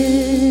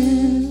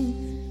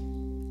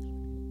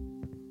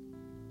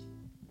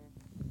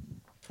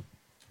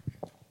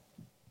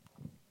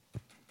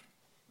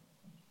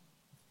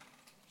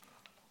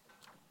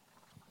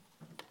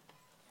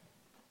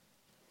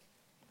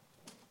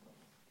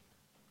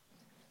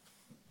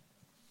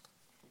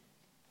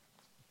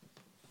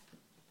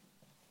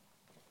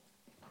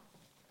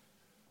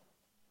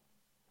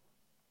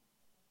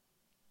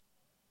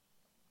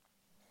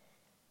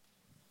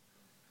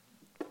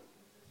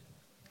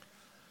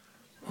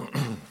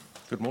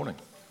Good morning.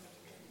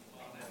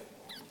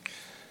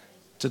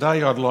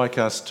 Today I'd like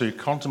us to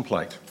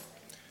contemplate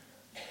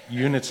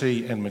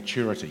unity and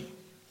maturity.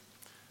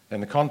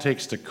 And the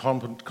context to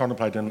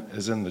contemplate in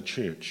is in the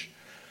church.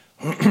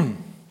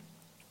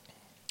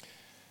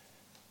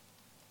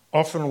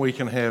 Often we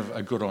can have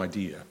a good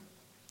idea.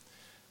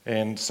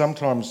 And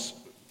sometimes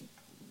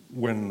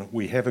when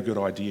we have a good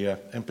idea,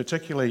 and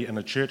particularly in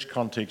a church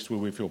context where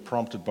we feel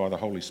prompted by the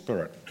Holy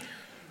Spirit,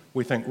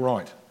 we think,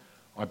 right,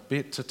 I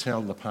bet to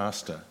tell the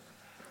pastor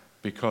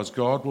because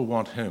God will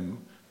want him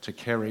to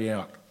carry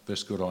out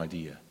this good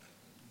idea.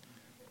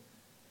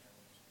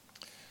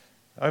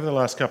 Over the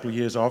last couple of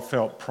years, I've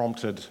felt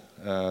prompted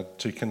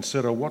to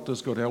consider, what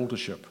does good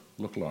eldership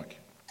look like?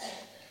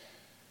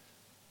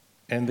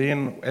 And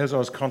then, as I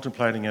was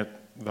contemplating it,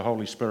 the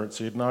Holy Spirit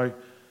said, no,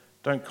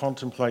 don't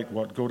contemplate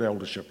what good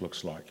eldership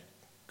looks like.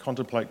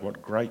 Contemplate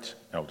what great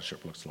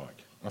eldership looks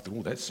like. I thought,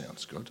 oh, that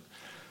sounds good.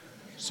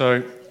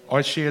 So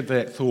I shared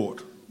that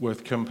thought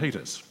with Kim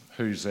Peters,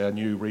 who's our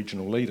new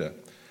regional leader,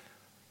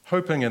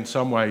 hoping in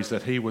some ways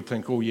that he would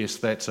think, oh yes,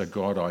 that's a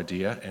God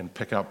idea, and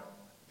pick up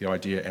the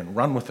idea and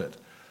run with it.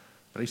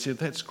 But he said,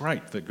 that's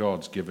great that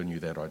God's given you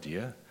that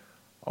idea.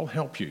 I'll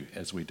help you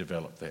as we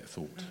develop that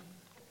thought.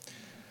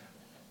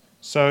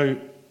 So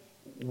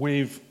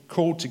we've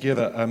called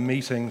together a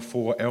meeting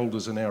for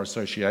elders in our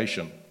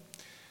association.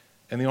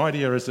 And the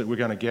idea is that we're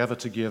going to gather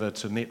together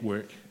to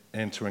network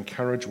and to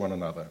encourage one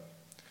another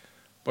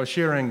by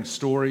sharing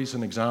stories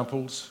and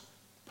examples,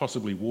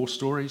 possibly war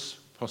stories,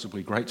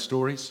 possibly great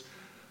stories,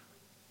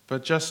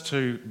 but just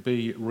to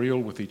be real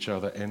with each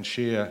other and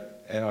share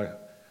our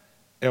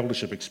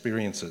eldership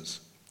experiences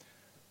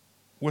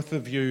with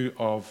the view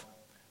of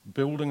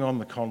building on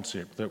the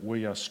concept that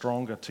we are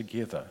stronger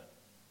together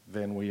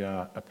than we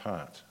are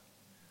apart.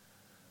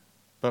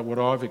 But what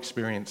I've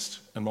experienced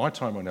in my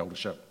time on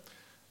eldership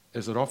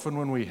is that often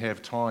when we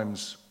have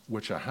times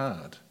which are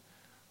hard,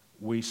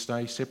 we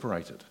stay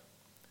separated,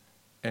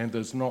 and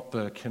there's not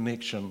the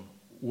connection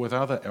with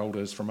other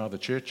elders from other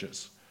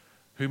churches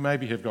who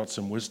maybe have got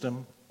some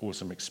wisdom or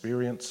some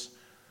experience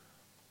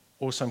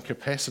or some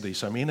capacity,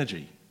 some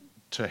energy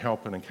to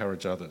help and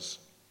encourage others.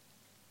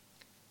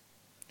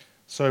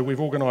 So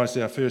we've organised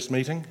our first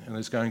meeting, and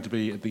it's going to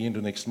be at the end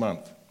of next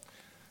month.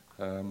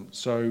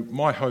 So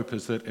my hope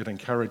is that it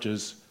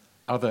encourages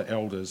other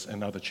elders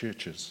and other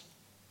churches.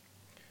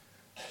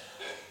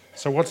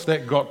 So what's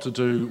that got to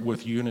do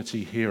with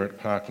unity here at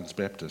Parklands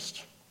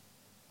Baptist?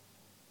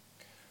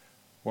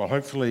 Well,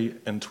 hopefully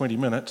in 20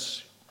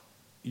 minutes,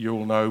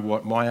 you'll know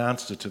what my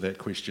answer to that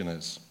question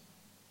is.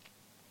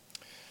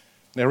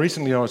 Now,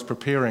 recently I was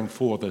preparing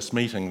for this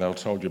meeting that I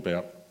told you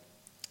about,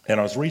 and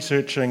I was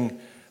researching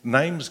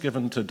names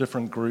given to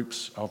different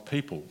groups of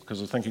people, because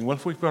I was thinking, well,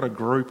 if we've got a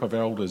group of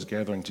elders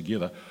gathering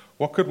together,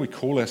 what could we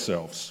call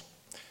ourselves?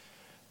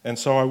 And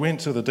so I went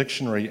to the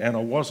dictionary, and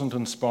I wasn't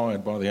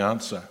inspired by the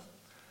answer,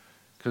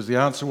 because the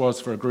answer was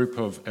for a group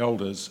of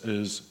elders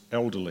is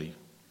elderly.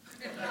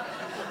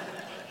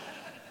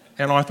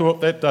 And I thought,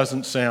 that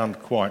doesn't sound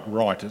quite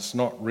right. It's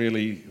not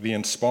really the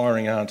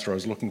inspiring answer I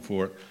was looking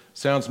for. It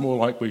sounds more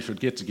like we should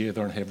get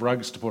together and have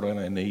rugs to put on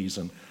our knees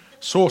and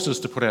saucers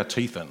to put our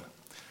teeth in.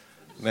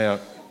 Now,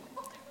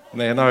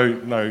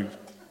 no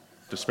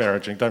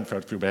disparaging. Don't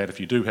feel bad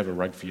if you do have a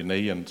rug for your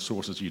knee and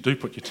saucers you do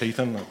put your teeth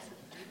in. I'm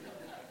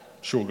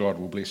sure God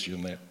will bless you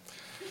in that.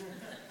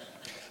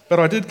 But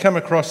I did come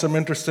across some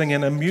interesting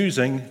and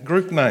amusing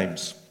group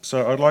names,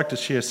 so I'd like to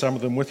share some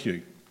of them with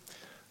you.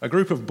 A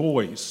group of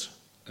boys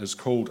is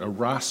called a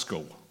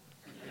rascal.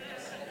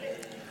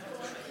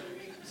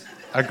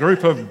 A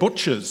group of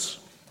butchers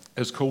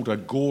is called a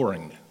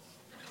goring.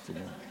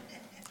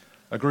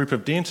 A group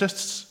of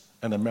dentists,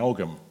 an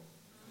amalgam.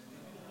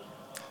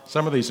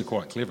 Some of these are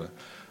quite clever.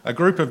 A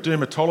group of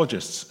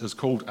dermatologists is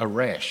called a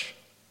rash.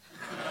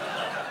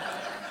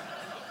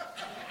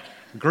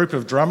 A group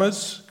of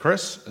drummers,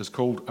 Chris, is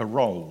called a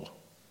roll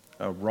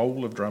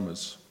of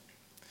drummers.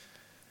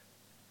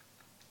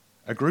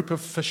 A group of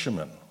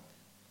fishermen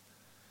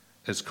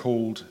is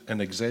called an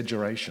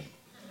exaggeration.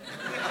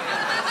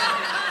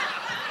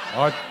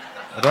 I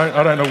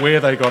don't know where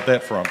they got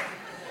that from.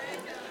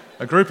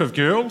 A group of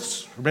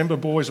girls, remember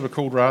boys were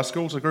called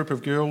rascals, a group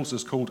of girls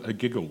is called a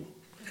giggle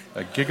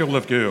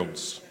of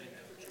girls.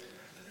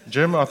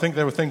 Jim, I think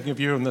they were thinking of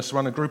you in this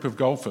one, a group of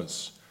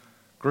golfers.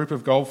 A group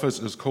of golfers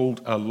is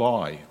called a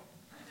lie.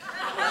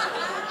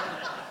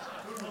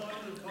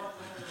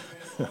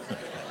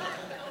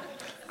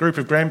 Group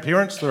of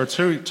grandparents, there are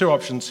two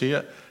options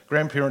here.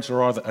 Grandparents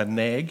are either a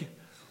nag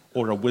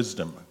or a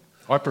wisdom.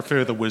 I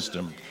prefer the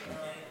wisdom.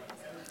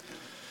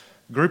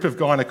 A group of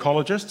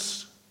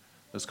gynecologists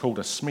is called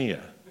a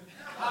smear.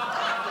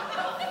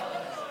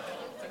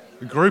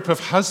 A group of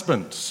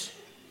husbands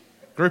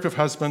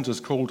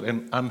is called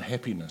an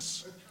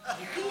unhappiness.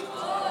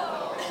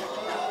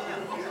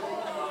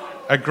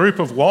 A group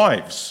of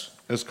wives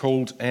is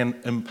called an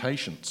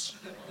impatience.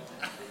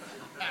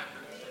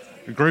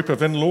 A group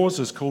of in-laws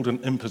is called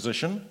an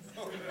imposition.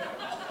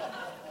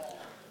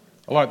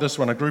 I like this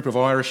one. A group of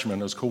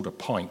Irishmen is called a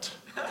pint.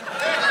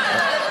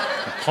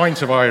 A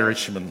pint of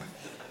Irishman.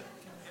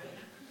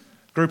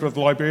 Group of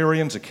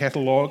librarians, a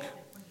catalogue.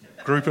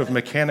 Group of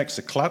mechanics,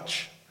 a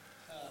clutch.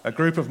 A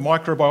group of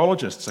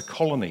microbiologists, a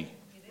colony.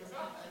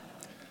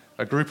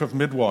 A group of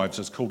midwives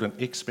is called an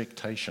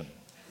expectation.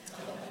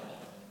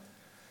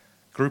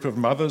 Group of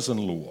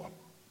mothers-in-law,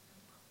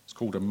 it's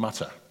called a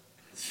mutter.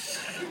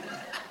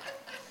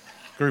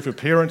 Group of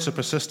parents, a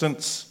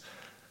persistence.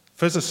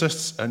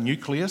 Physicists, a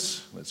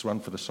nucleus, that's one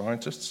for the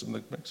scientists in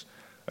the mix.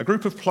 A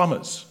group of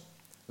plumbers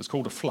is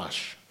called a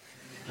flush.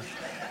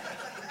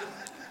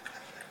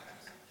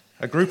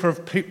 A group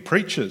of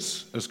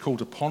preachers is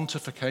called a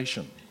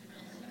pontification.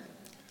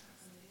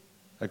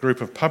 A group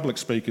of public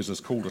speakers is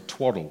called a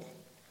twaddle.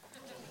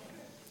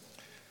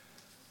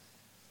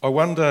 I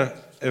wonder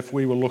if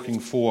we were looking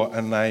for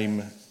a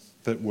name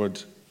that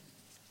would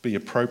be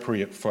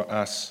appropriate for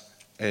us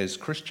as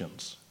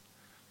Christians,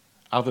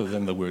 other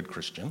than the word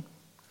Christian.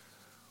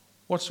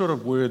 What sort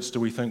of words do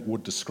we think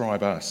would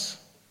describe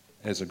us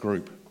as a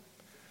group?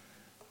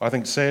 I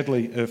think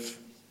sadly, if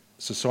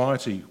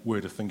society were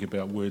to think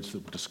about words that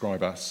would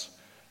describe us,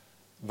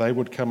 they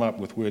would come up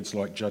with words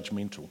like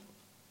judgmental,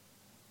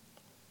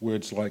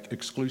 words like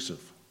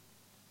exclusive,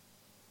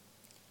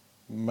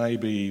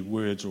 maybe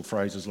words or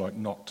phrases like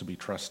not to be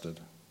trusted.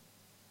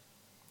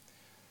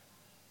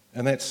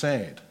 And that's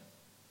sad,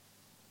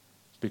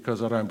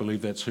 because I don't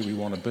believe that's who we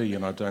want to be,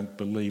 and I don't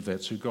believe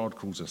that's who God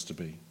calls us to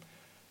be.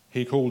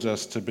 He calls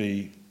us to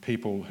be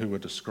people who are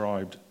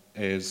described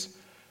as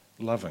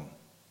loving,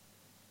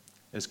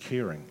 as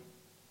caring,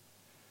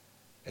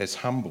 as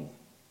humble,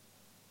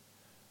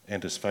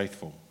 and as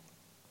faithful.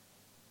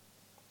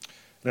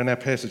 And in our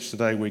passage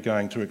today, we're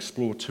going to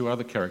explore two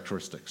other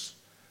characteristics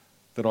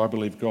that I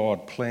believe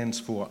God plans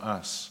for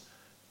us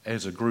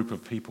as a group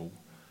of people,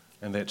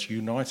 and that's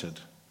united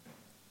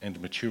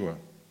and mature.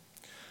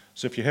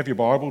 So if you have your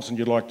Bibles and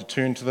you'd like to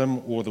turn to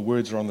them, or the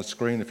words are on the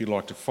screen if you'd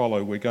like to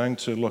follow, we're going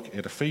to look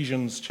at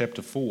Ephesians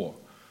chapter 4,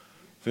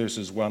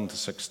 verses 1 to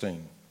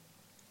 16.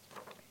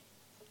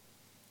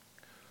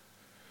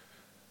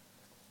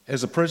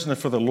 As a prisoner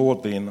for the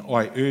Lord, then,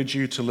 I urge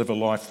you to live a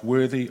life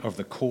worthy of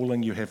the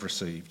calling you have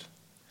received.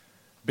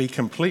 Be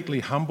completely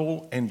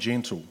humble and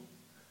gentle.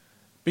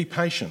 Be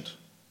patient,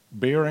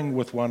 bearing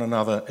with one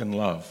another in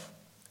love.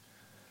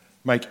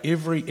 Make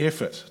every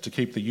effort to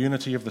keep the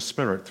unity of the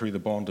Spirit through the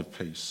bond of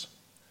peace.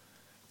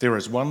 There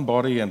is one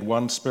body and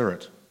one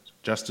Spirit,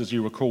 just as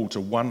you were called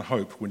to one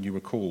hope when you were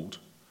called.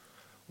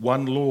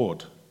 One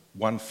Lord,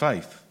 one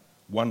faith,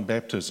 one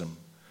baptism,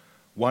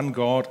 one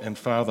God and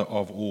Father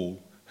of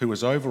all, who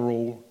is over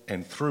all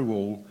and through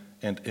all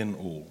and in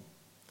all.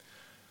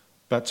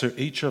 But to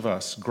each of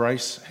us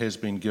grace has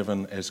been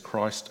given as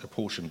Christ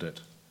apportioned it.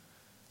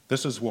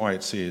 This is why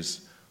it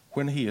says,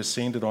 when he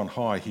ascended on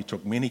high, he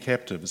took many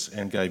captives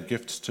and gave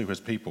gifts to his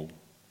people.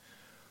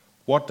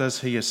 What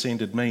does he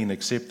ascended mean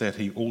except that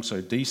he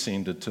also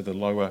descended to the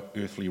lower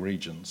earthly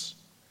regions?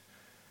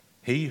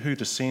 He who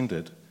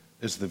descended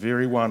is the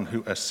very one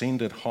who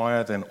ascended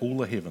higher than all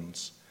the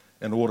heavens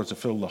in order to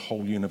fill the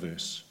whole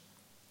universe.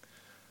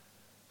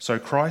 So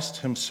Christ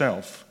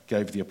himself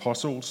gave the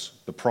apostles,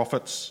 the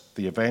prophets,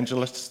 the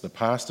evangelists, the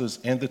pastors,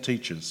 and the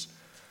teachers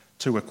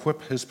to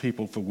equip his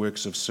people for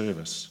works of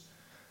service,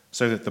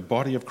 so that the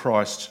body of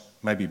Christ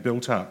may be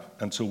built up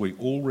until we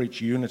all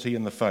reach unity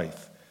in the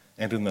faith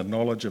and in the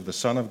knowledge of the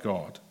Son of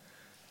God,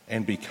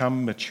 and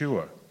become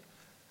mature,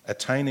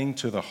 attaining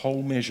to the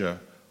whole measure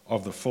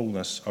of the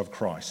fullness of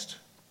Christ.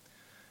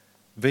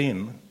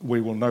 Then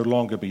we will no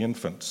longer be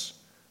infants,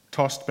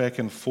 tossed back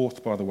and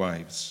forth by the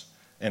waves,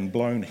 and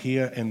blown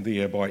here and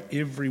there by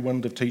every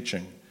wind of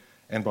teaching,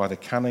 and by the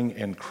cunning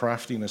and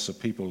craftiness of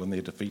people in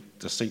their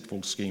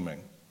deceitful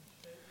scheming.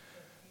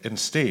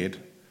 Instead,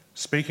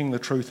 speaking the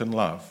truth in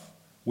love,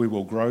 we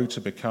will grow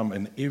to become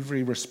in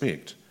every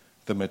respect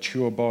the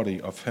mature body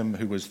of him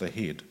who is the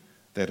head,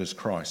 that is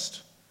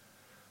Christ.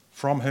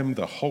 From him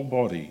the whole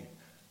body,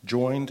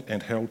 joined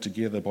and held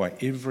together by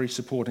every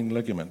supporting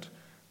ligament,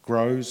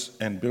 grows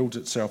and builds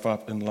itself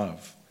up in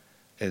love,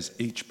 as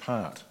each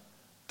part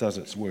does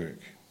its work.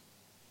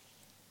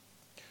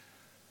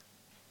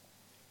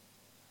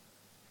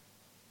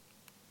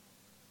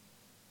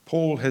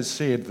 Paul has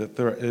said that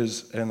there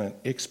is an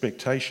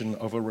expectation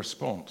of a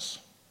response.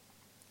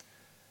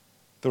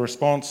 The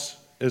response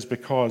is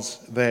because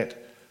that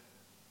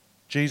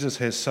Jesus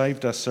has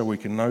saved us so we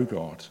can know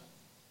God,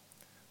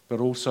 but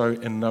also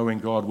in knowing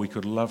God we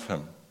could love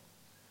him.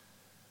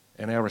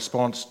 And our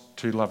response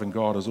to loving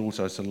God is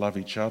also to love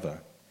each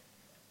other.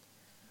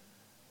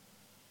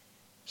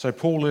 So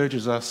Paul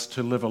urges us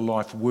to live a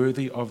life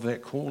worthy of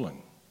that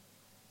calling.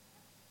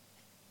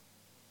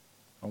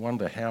 I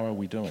wonder, how are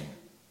we doing?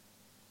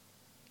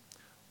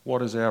 What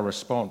does our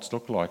response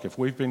look like? If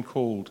we've been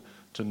called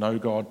to know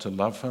God, to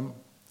love him,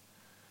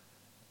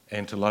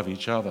 and to love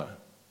each other,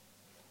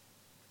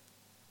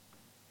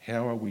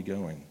 how are we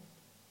going?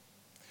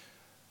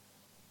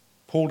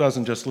 Paul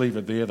doesn't just leave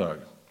it there, though.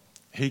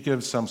 He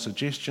gives some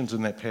suggestions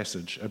in that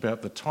passage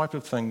about the type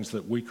of things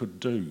that we could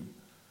do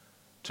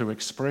to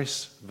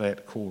express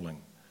that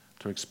calling,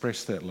 to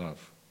express that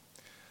love.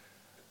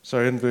 So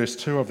in verse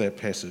 2 of that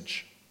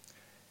passage,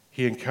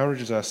 he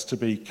encourages us to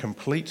be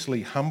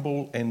completely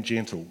humble and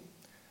gentle,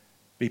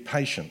 be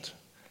patient,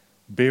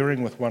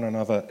 bearing with one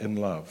another in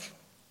love.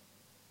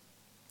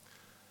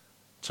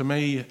 To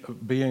me,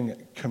 being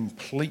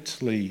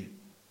completely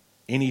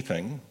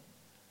anything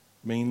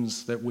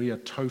means that we are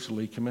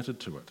totally committed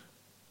to it.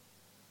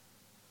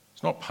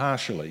 It's not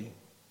partially.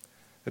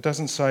 It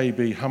doesn't say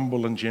be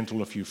humble and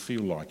gentle if you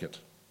feel like it,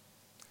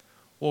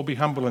 or be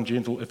humble and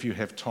gentle if you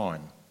have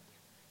time,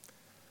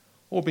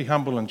 or be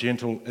humble and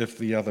gentle if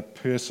the other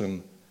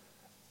person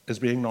is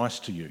being nice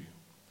to you,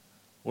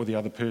 or the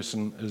other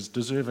person is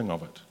deserving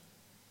of it.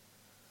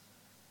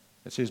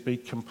 It says be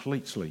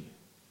completely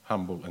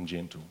humble and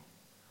gentle.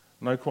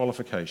 No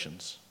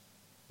qualifications,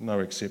 no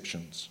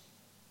exceptions.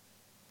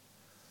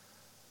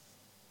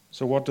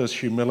 So what does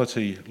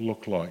humility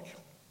look like?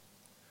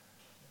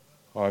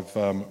 I've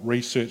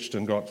researched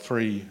and got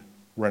 3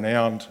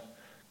 renowned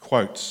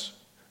quotes,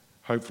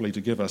 hopefully to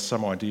give us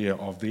some idea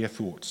of their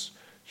thoughts.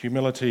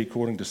 Humility,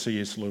 according to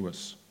C.S.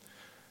 Lewis,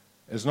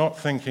 is not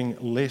thinking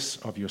less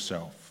of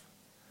yourself,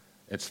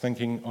 it's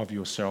thinking of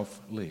yourself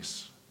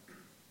less.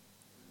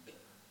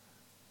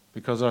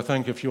 Because I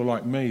think if you're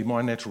like me,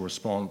 my natural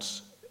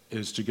response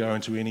is to go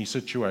into any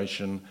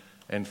situation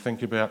and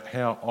think about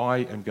how I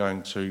am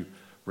going to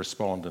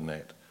respond in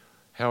that,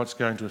 how it's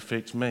going to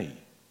affect me.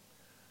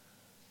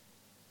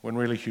 When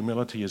really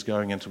humility is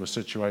going into a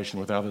situation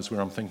with others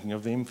where I'm thinking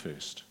of them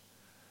first.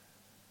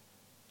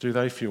 Do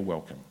they feel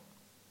welcome?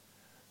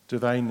 Do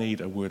they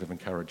need a word of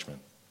encouragement?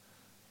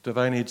 Do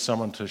they need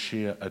someone to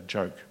share a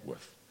joke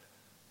with?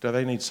 Do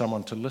they need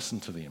someone to listen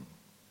to them?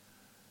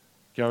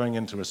 Going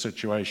into a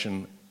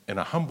situation in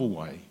a humble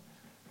way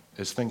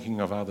is thinking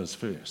of others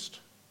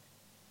first.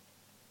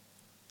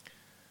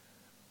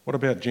 What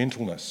about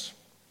gentleness?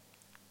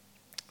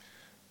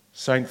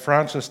 St.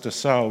 Francis de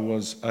Sales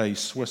was a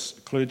Swiss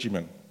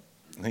clergyman,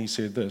 and he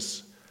said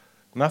this: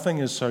 "Nothing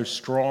is so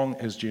strong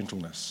as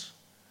gentleness,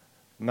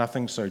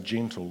 nothing so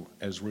gentle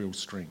as real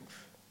strength."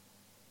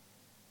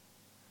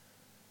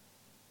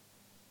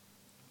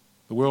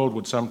 The world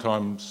would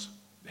sometimes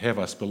have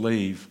us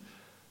believe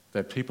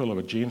that people who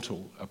are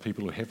gentle are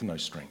people who have no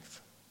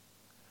strength.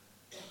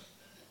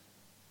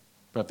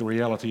 But the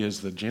reality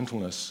is that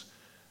gentleness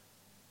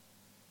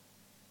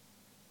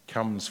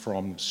comes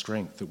from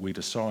strength, that we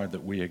decide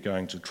that we are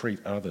going to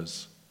treat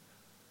others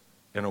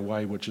in a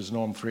way which is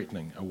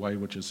non-threatening, a way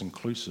which is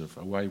inclusive,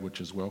 a way which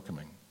is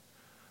welcoming,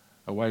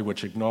 a way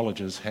which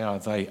acknowledges how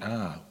they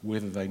are,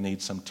 whether they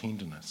need some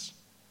tenderness.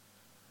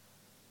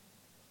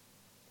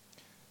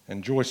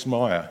 And Joyce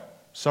Meyer,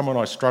 someone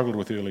I struggled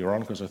with earlier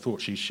on because I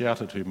thought she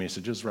shouted her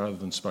messages rather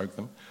than spoke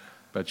them,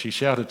 but she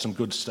shouted some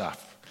good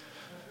stuff.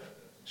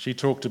 She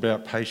talked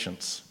about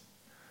patience.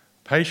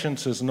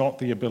 Patience is not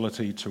the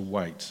ability to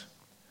wait,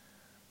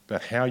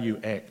 but how you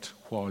act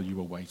while you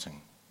are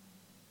waiting.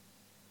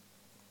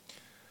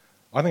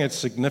 I think it's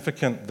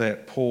significant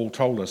that Paul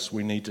told us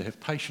we need to have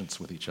patience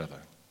with each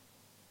other.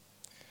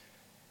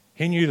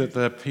 He knew that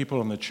the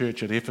people in the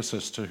church at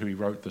Ephesus to who he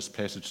wrote this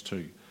passage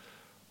to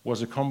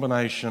was a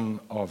combination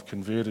of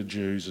converted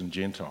Jews and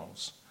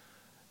Gentiles.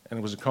 And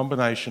it was a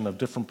combination of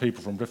different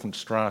people from different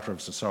strata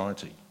of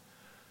society.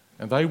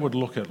 And they would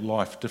look at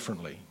life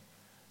differently.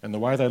 And the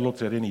way they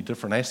looked at any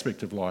different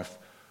aspect of life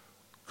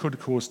could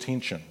cause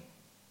tension.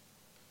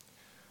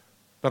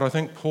 But I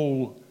think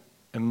Paul,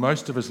 in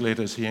most of his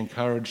letters, he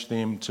encouraged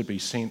them to be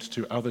sent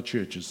to other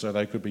churches so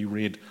they could be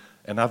read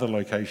in other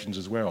locations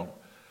as well.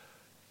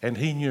 And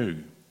he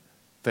knew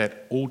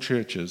that all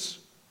churches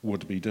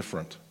would be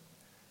different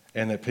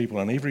and that people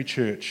in every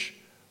church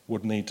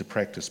would need to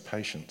practice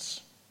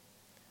patience.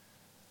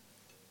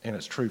 And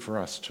it's true for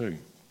us too.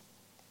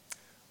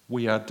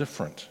 We are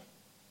different.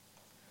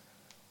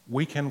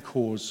 We can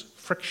cause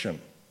friction.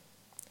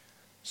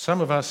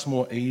 Some of us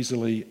more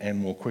easily and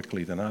more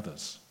quickly than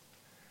others.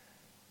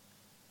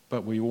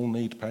 But we all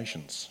need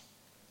patience.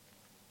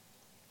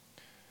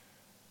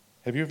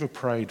 Have you ever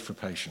prayed for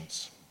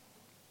patience?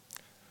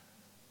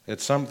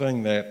 It's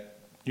something that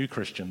new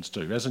Christians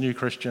do. As a new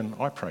Christian,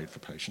 I prayed for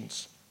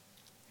patience.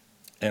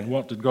 And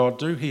what did God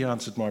do? He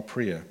answered my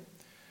prayer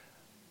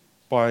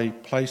by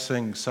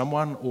placing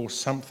someone or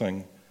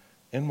something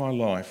in my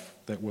life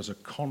that was a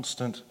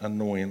constant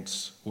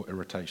annoyance or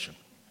irritation.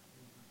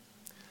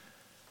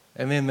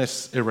 And then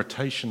this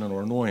irritation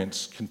or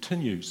annoyance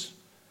continues.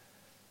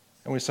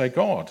 And we say,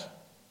 God,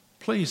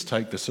 please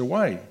take this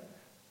away.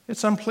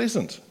 It's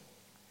unpleasant.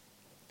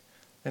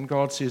 And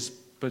God says,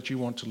 but you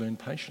want to learn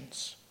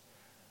patience.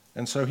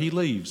 And so he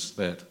leaves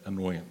that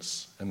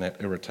annoyance and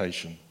that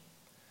irritation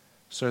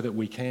so that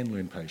we can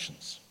learn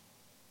patience.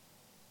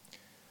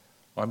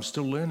 I'm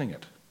still learning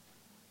it.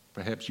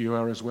 Perhaps you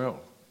are as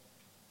well.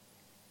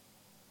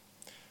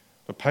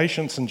 But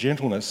patience and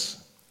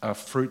gentleness are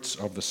fruits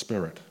of the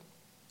Spirit,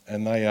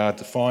 and they are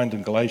defined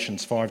in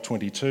Galatians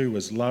 5:22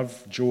 as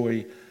love,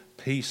 joy,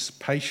 peace,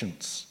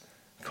 patience,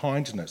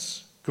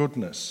 kindness,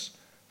 goodness,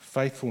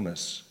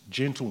 faithfulness,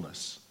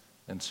 gentleness,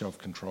 and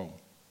self-control.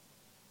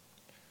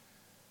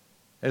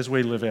 as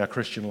we live our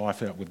Christian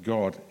life out with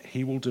God,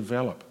 he will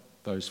develop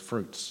those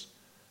fruits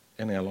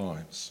in our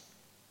lives.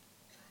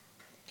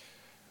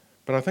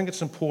 But I think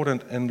it's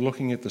important in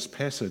looking at this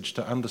passage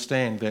to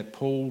understand that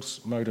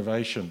Paul's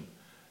motivation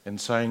in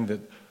saying that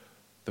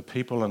the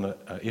people in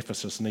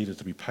Ephesus needed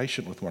to be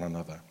patient with one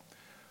another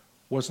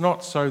was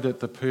not so that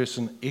the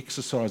person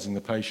exercising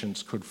the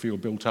patience could feel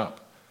built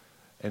up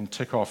and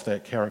tick off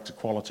that character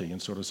quality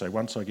and sort of say,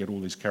 once I get all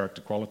these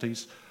character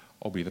qualities,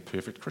 I'll be the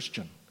perfect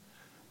Christian.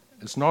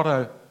 It's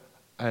not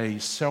a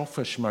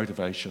selfish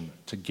motivation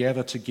to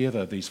gather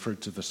together these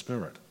fruits of the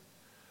Spirit.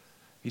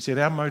 He said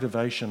our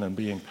motivation in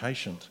being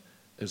patient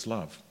is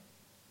love.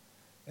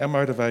 Our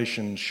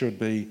motivation should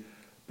be,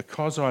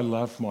 because I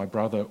love my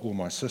brother or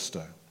my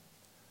sister,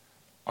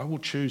 I will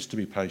choose to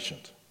be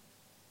patient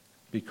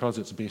because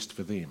it's best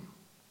for them.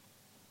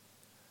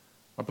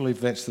 I believe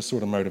that's the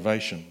sort of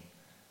motivation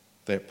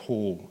that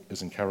Paul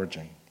is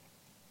encouraging.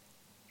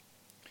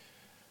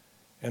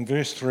 In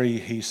verse 3,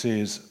 he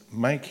says,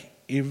 make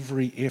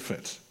every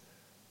effort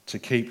to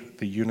keep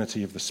the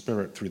unity of the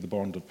Spirit through the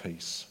bond of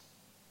peace.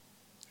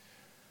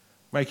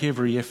 Make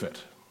every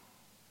effort.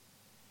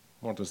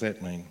 What does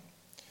that mean?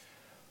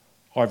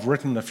 I've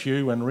written a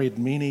few and read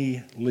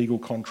many legal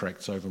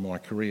contracts over my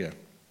career,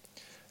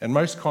 and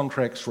most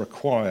contracts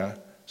require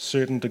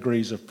certain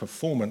degrees of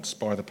performance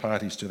by the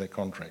parties to that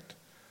contract.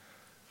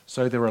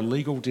 So there are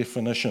legal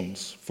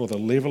definitions for the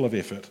level of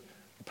effort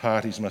the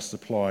parties must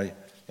apply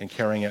in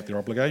carrying out their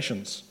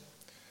obligations.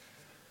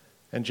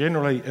 And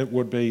generally it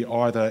would be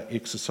either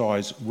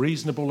exercise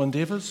reasonable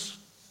endeavours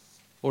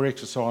or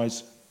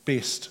exercise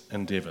best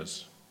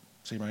endeavours.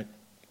 See, mate?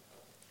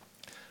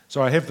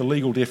 So I have the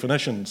legal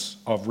definitions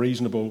of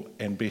reasonable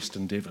and best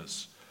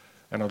endeavours.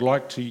 And I'd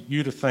like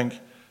you to think,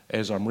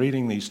 as I'm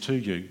reading these to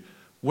you,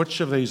 which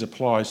of these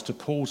applies to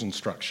Paul's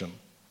instruction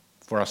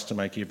for us to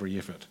make every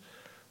effort.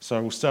 So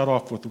we'll start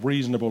off with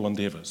reasonable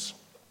endeavours.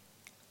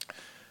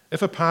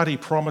 If a party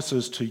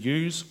promises to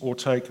use or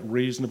take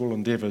reasonable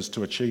endeavours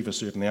to achieve a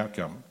certain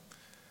outcome,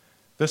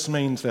 this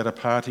means that a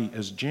party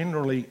is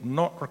generally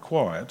not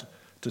required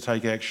to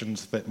take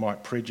actions that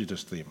might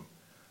prejudice them,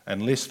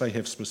 unless they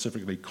have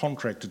specifically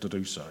contracted to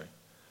do so.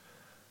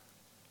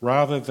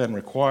 Rather than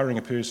requiring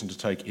a person to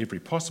take every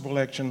possible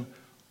action,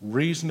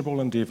 reasonable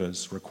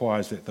endeavours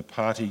requires that the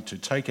party to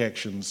take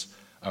actions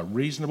a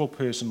reasonable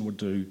person would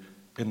do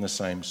in the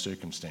same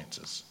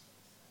circumstances.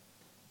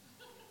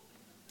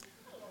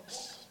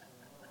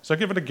 So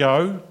give it a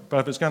go, but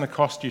if it's going to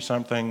cost you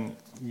something,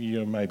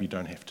 you maybe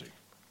don't have to.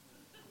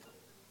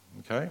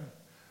 Okay?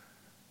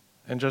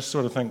 And just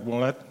sort of think,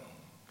 well,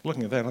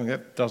 looking at that, I think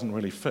that doesn't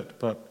really fit,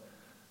 but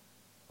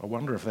I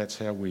wonder if that's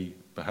how we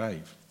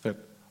behave. That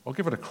I'll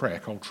give it a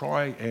crack, I'll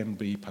try and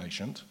be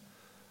patient,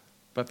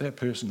 but that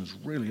person is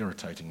really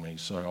irritating me,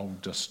 so I'll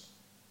just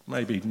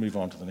maybe move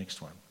on to the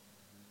next one.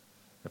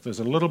 If there's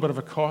a little bit of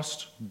a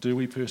cost, do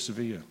we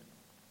persevere?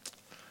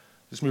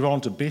 Let's move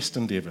on to best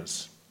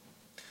endeavours.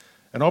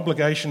 An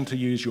obligation to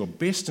use your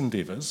best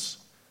endeavours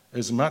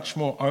is much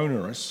more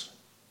onerous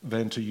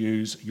than to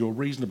use your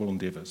reasonable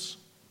endeavours.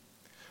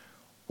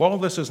 While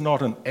this is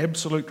not an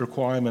absolute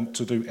requirement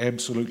to do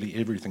absolutely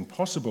everything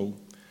possible,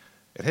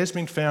 it has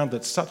been found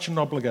that such an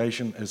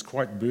obligation is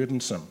quite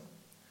burdensome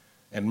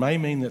and may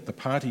mean that the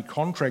party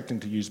contracting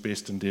to use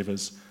best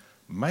endeavours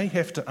may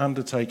have to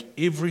undertake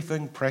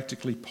everything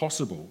practically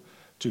possible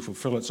to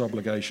fulfil its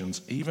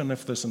obligations, even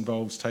if this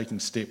involves taking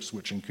steps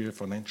which incur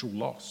financial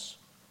loss.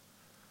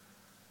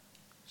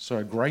 So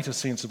a greater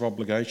sense of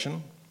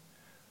obligation,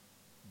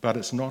 but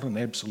it's not an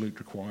absolute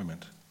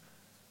requirement.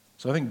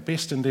 So I think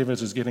best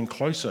endeavours is getting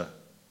closer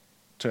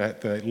to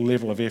the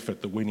level of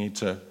effort that we need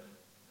to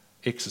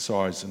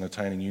exercise in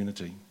attaining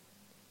unity.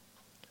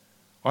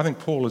 I think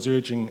Paul is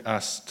urging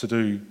us to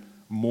do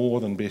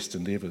more than best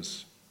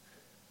endeavours.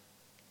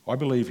 I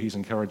believe he's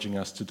encouraging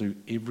us to do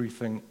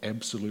everything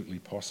absolutely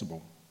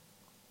possible.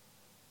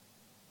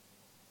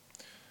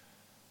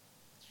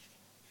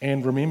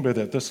 And remember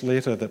that this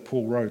letter that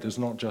Paul wrote is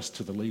not just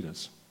to the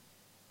leaders.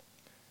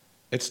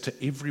 It's to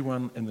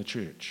everyone in the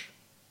church,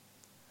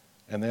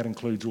 and that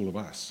includes all of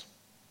us.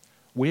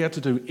 We are to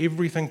do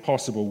everything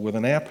possible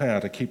within our power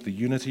to keep the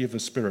unity of the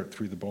Spirit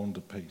through the bond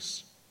of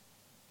peace.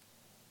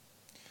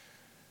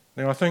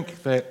 Now, I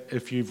think that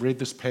if you've read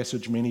this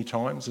passage many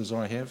times, as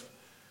I have,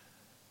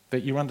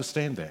 that you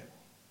understand that.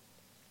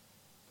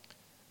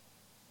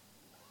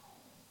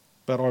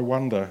 But I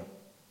wonder,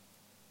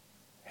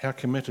 how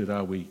committed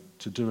are we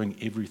to doing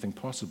everything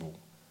possible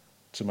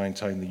to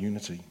maintain the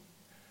unity?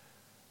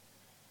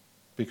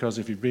 Because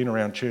if you've been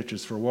around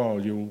churches for a while,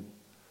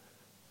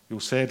 you'll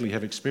sadly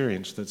have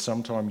experienced that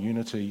sometimes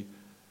unity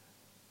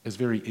is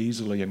very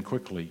easily and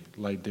quickly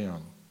laid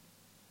down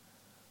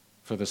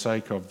for the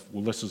sake of,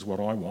 well, this is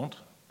what I want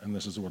and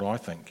this is what I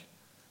think.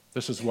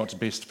 This is what's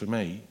best for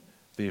me,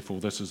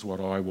 therefore this is what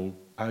I will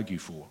argue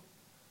for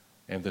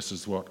and this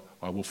is what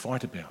I will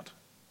fight about.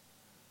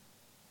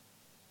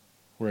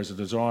 Whereas a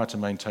desire to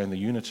maintain the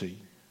unity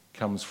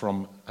comes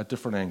from a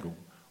different angle.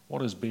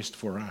 What is best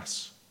for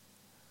us?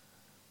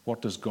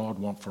 What does God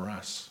want for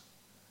us?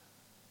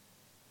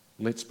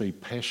 let's be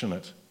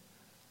passionate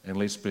and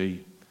let's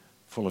be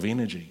full of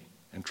energy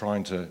and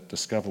trying to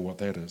discover what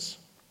that is.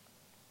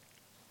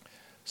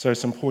 So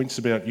some points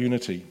about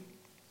unity.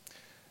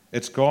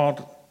 It's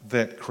God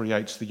that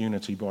creates the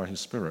unity by his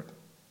Spirit.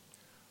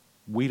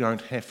 We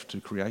don't have to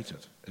create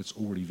it. It's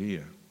already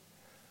there.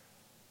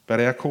 But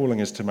our calling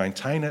is to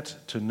maintain it,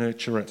 to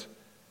nurture it,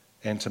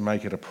 and to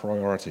make it a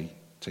priority,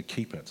 to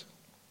keep it.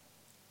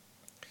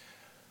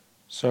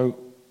 So,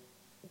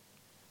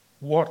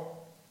 what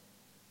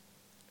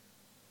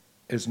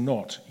is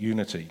not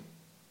unity?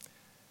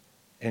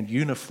 And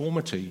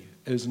uniformity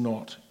is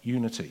not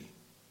unity.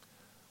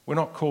 We're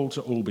not called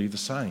to all be the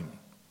same,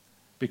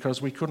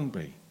 because we couldn't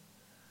be.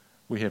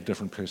 We have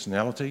different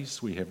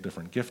personalities, we have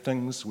different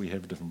giftings, we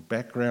have different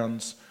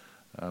backgrounds,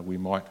 we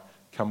might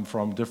come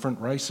from different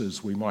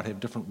races, we might have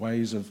different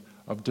ways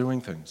of doing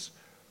things.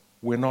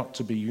 We're not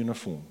to be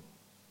uniform.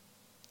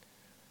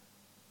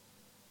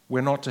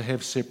 We're not to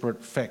have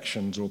separate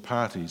factions or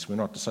parties. We're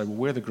not to say, well,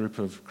 we're the group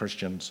of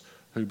Christians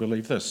who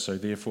believe this, so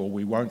therefore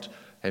we won't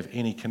have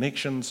any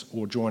connections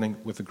or joining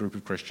with a group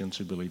of Christians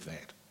who believe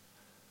that.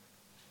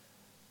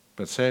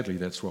 But sadly,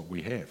 that's what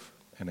we have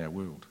in our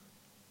world.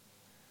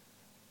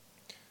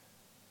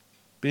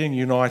 Being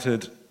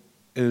united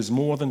is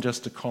more than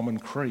just a common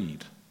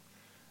creed.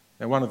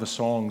 Now, one of the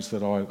songs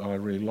that I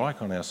really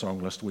like on our song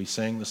list we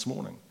sang this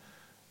morning,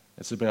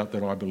 it's about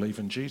that I believe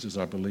in Jesus,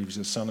 I believe he's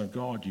the Son of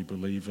God, you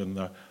believe in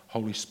the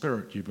Holy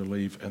Spirit, you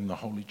believe in the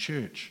Holy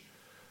Church.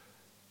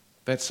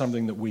 That's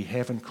something that we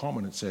have in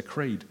common, it's our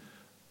creed.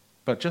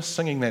 But just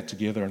singing that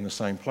together in the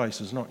same place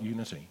is not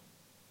unity.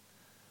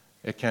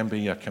 It can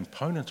be a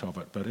component of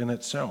it, but in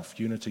itself,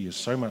 unity is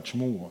so much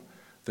more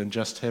than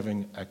just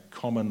having a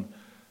common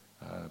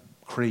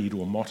creed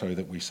or motto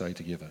that we say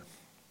together.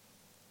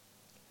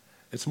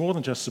 It's more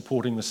than just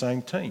supporting the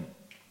same team.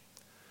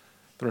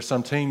 There are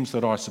some teams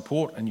that I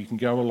support, and you can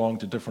go along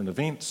to different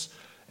events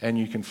and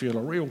you can feel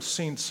a real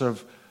sense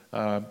of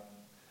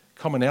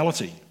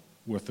commonality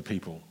with the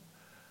people.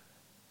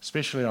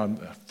 Especially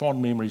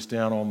fond memories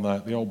down on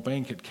the old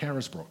bank at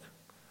Carisbrook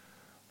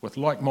with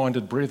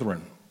like-minded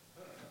brethren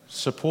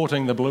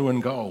supporting the blue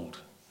and gold.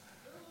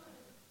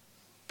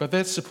 But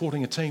that's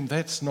supporting a team,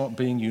 that's not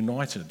being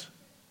united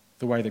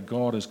the way that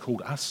God has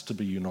called us to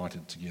be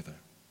united together.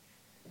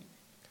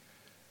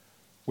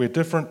 We're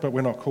different, but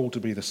we're not called to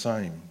be the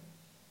same.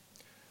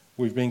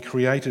 We've been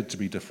created to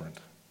be different.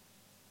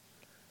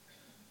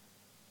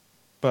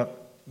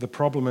 But the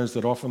problem is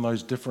that often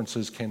those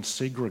differences can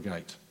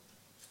segregate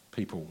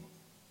people.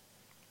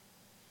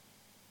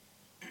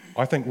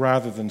 I think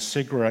rather than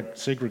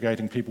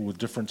segregating people with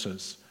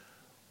differences,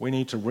 we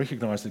need to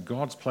recognise that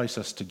God's placed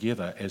us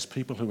together as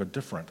people who are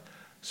different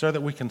so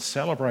that we can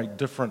celebrate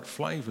different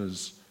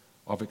flavours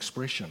of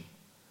expression.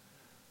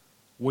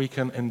 We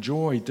can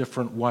enjoy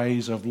different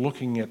ways of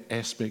looking at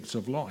aspects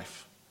of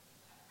life.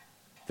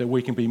 That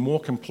we can be more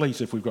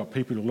complete if we've got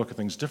people who look at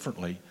things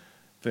differently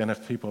than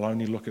if people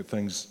only look at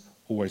things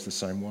always the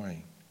same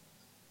way.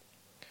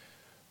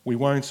 We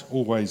won't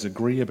always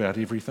agree about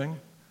everything.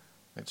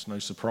 That's no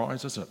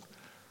surprise, is it?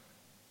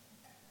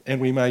 And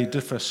we may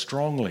differ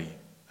strongly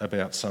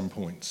about some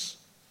points.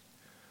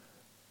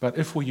 But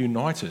if we're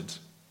united,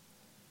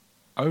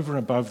 over and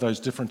above those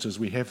differences,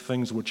 we have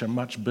things which are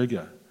much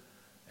bigger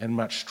and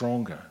much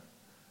stronger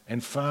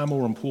and far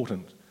more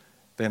important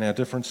than our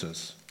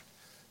differences.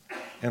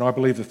 And I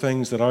believe the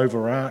things that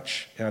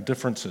overarch our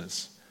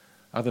differences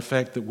are the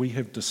fact that we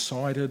have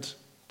decided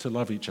to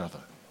love each other.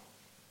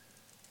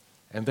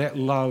 And that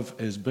love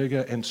is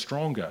bigger and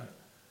stronger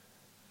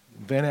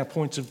than our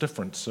points of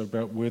difference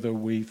about whether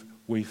we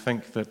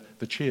think that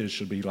the chairs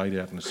should be laid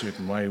out in a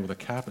certain way, or the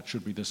carpet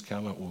should be this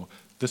colour, or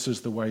this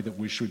is the way that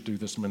we should do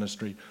this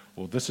ministry,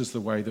 or this is the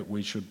way that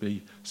we should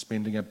be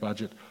spending our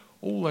budget.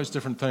 All those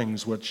different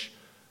things which,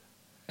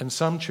 in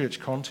some church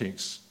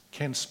contexts,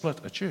 can split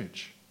a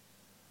church.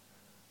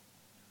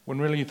 When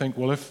really you think,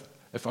 well,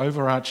 if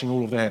overarching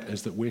all of that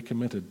is that we're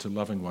committed to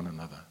loving one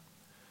another,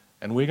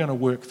 and we're going to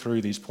work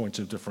through these points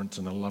of difference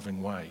in a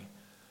loving way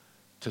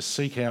to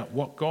seek out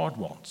what God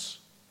wants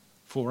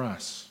for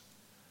us,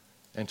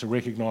 and to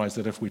recognise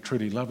that if we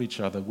truly love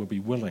each other, we'll be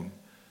willing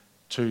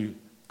to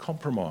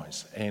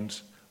compromise and,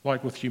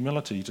 like with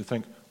humility, to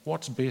think,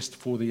 what's best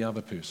for the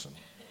other person?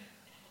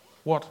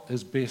 What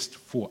is best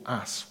for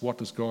us? What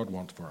does God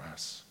want for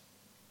us?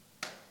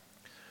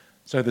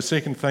 So the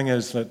second thing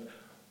is that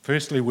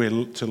firstly,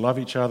 we're to love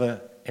each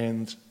other,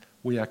 and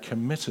we are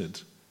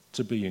committed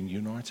to being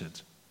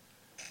united.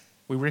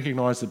 We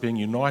recognise that being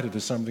united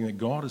is something that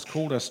God has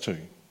called us to,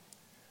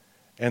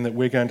 and that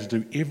we're going to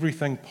do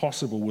everything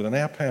possible within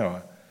our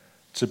power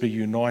to be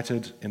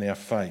united in our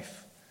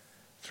faith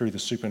through the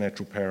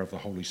supernatural power of the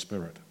Holy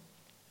Spirit.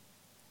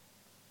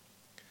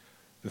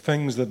 The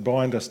things that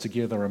bind us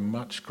together are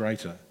much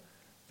greater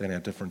than our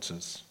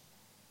differences.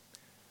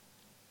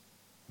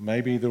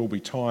 Maybe there will be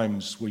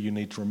times where you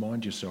need to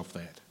remind yourself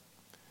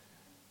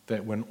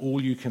that when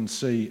all you can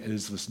see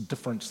is this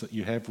difference that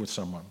you have with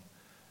someone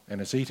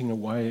and it's eating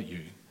away at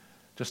you,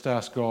 just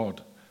ask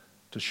God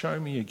to show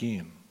me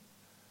again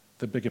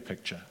the bigger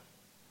picture.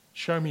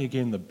 Show me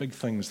again the big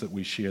things that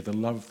we share, the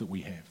love that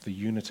we have, the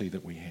unity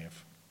that we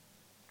have.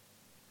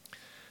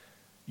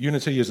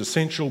 Unity is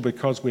essential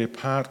because we're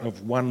part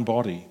of one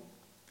body.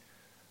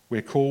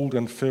 We're called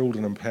and filled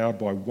and empowered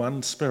by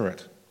one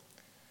Spirit,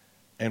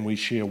 and we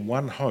share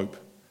one hope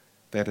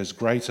that is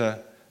greater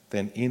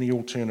than any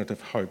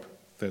alternative hope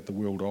that the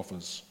world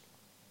offers.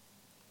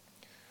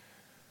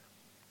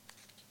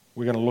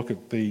 We're going to look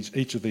at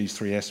each of these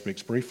three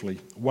aspects briefly.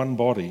 One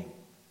body.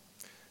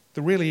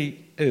 There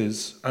really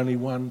is only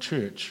one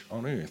church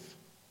on earth.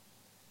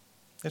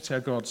 That's how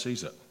God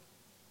sees it.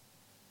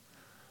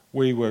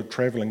 We were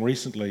travelling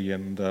recently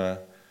and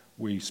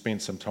we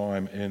spent some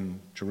time in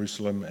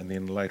Jerusalem and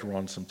then later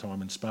on some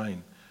time in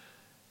Spain.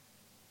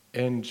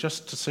 And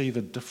just to see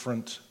the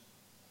different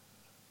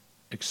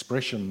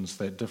expressions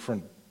that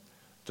different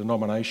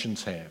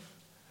denominations have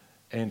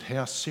and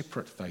how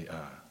separate they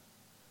are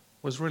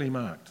was really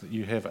marked. That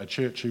you have a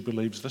church who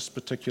believes this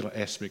particular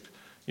aspect.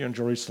 Here in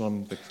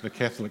Jerusalem, the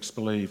Catholics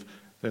believe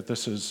that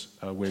this is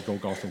where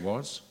Golgotha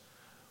was,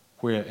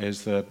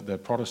 whereas the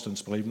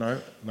Protestants believe, no,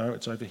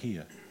 it's over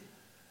here.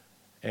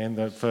 And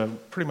that for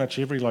pretty much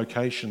every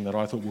location that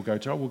I thought we'll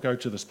go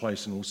to this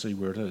place and we'll see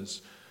where it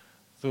is,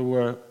 there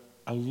were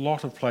a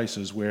lot of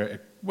places where,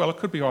 it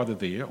could be either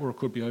there or it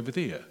could be over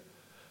there.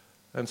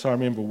 And so I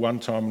remember one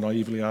time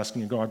naively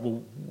asking a guide,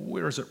 well,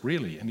 where is it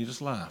really? And he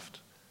just laughed.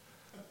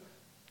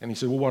 And he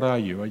said, well, what are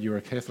you? Are you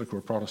a Catholic or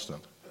a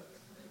Protestant?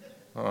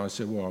 I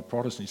said, well, a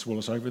Protestant. He said, well,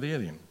 it's over there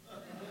then.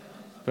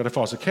 But if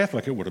I was a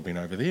Catholic, it would have been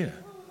over there.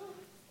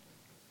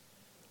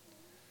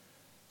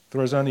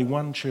 There is only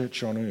one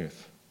church on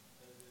earth.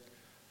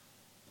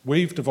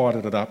 We've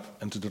divided it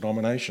up into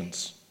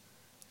denominations.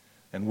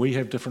 And we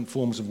have different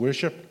forms of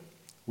worship.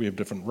 We have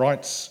different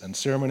rites and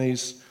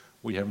ceremonies.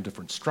 We have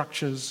different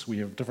structures. We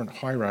have different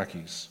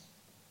hierarchies.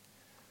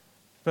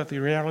 But the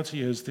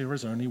reality is there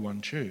is only one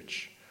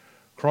church.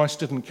 Christ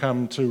didn't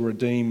come to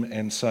redeem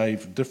and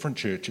save different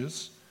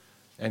churches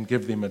and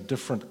give them a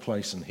different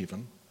place in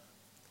heaven.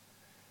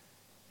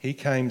 He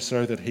came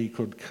so that he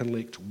could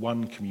collect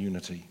one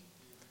community,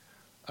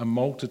 a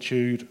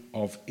multitude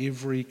of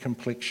every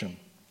complexion,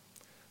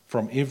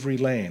 from every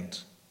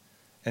land,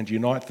 and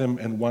unite them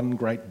in one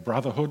great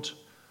brotherhood,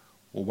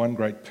 or one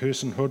great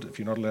personhood, if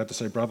you're not allowed to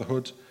say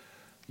brotherhood,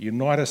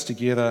 unite us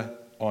together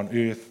on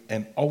earth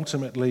and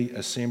ultimately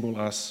assemble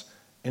us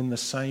in the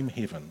same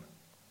heaven.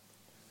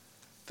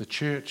 The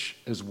church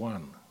is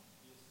one.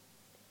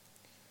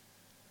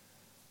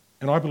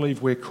 And I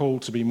believe we're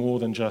called to be more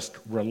than just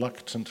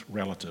reluctant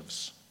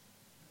relatives.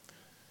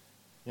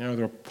 You know,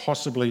 there are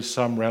possibly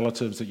some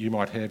relatives that you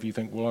might have, you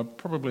think, well, I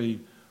probably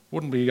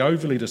wouldn't be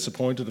overly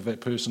disappointed if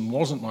that person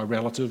wasn't my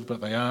relative, but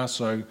they are,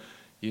 so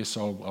yes,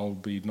 I'll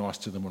be nice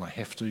to them when I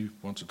have to,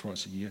 once or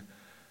twice a year.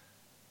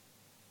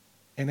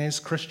 And as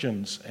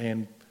Christians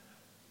and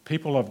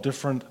people of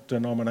different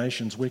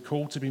denominations, we're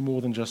called to be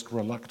more than just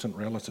reluctant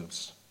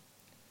relatives.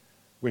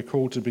 We're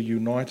called to be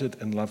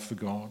united in love for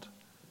God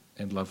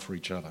and love for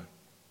each other.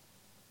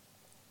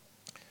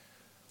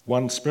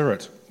 One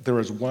Spirit. There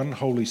is one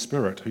Holy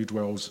Spirit who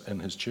dwells in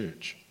his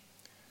church.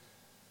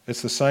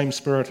 It's the same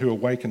Spirit who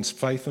awakens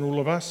faith in all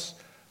of us,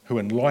 who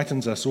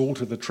enlightens us all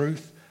to the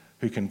truth,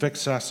 who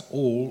convicts us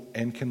all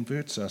and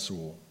converts us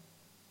all.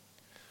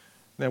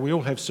 Now, we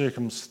all have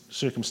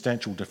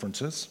circumstantial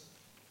differences,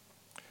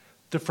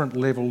 different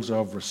levels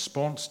of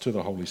response to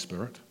the Holy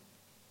Spirit,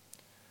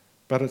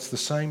 but it's the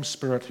same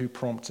Spirit who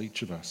prompts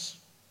each of us.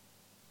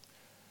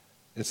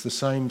 It's the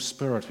same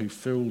Spirit who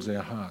fills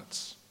our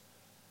hearts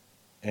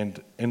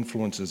and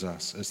influences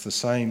us. It's the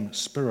same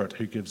Spirit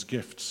who gives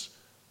gifts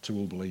to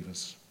all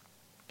believers.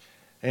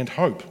 And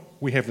hope.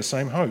 We have the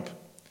same hope.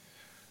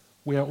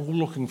 We are all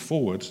looking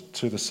forward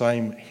to the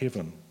same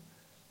heaven,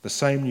 the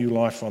same new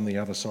life on the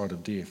other side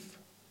of death.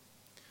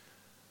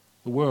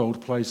 The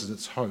world places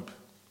its hope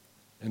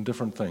in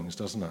different things,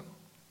 doesn't it?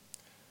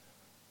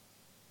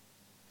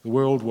 The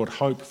world would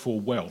hope for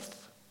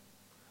wealth.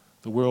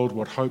 The world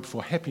would hope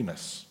for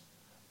happiness.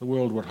 The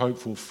world would hope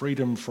for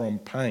freedom from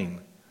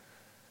pain.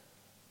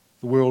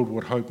 The world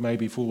would hope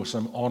maybe for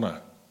some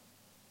honour,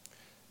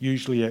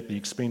 usually at the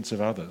expense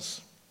of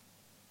others.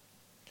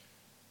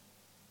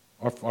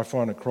 I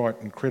find it quite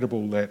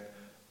incredible that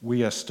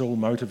we are still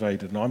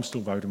motivated, and I'm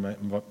still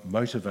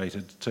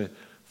motivated to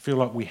feel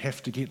like we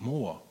have to get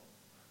more.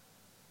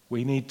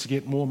 We need to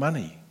get more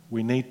money.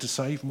 We need to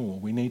save more.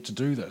 We need to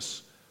do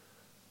this.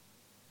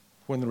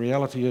 When the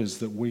reality is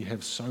that we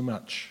have so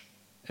much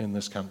in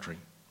this country.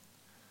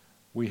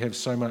 We have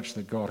so much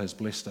that God has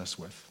blessed us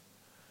with,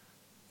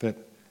 that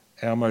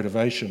our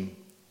motivation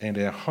and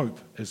our hope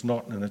is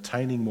not in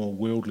attaining more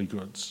worldly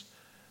goods.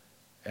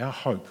 Our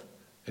hope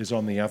is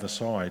on the other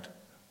side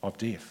of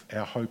death.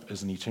 Our hope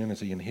is an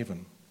eternity in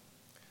heaven.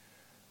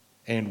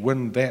 And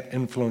when that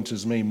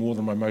influences me more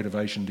than my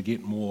motivation to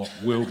get more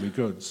worldly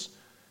goods,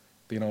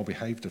 then I'll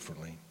behave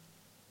differently.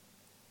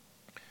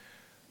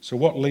 So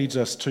what leads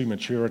us to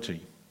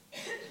maturity?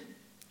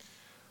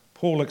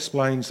 Paul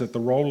explains that the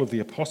role of the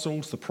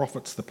apostles, the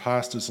prophets, the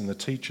pastors, and the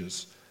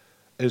teachers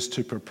is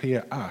to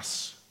prepare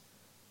us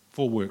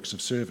for works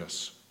of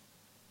service?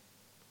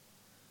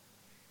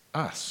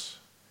 Us.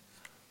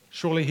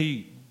 Surely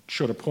he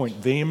should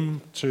appoint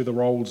them to the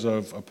roles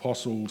of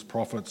apostles,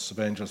 prophets,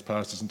 evangelists,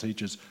 pastors and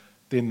teachers.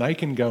 Then they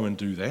can go and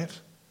do that,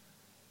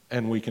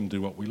 and we can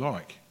do what we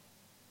like.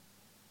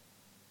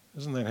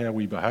 Isn't that how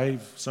we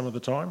behave some of the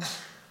time?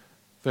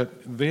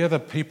 That they're the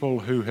people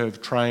who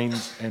have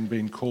trained and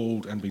been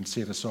called and been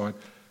set aside.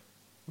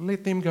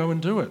 Let them go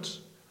and do it.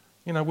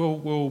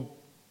 We'll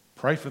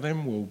pray for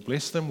them, we'll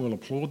bless them, we'll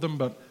applaud them,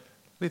 but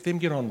let them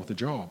get on with the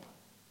job.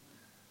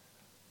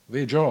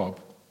 Their job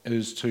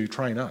is to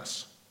train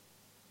us,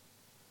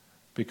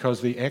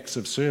 because the acts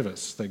of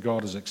service that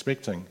God is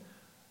expecting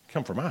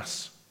come from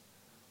us.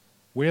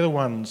 We're the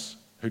ones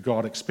who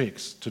God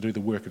expects to do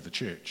the work of the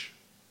church.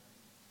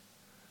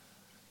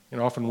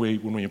 Often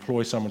when we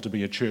employ someone to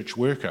be a church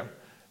worker,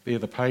 they're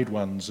the paid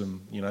ones, and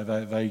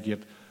they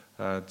get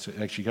to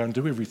actually go and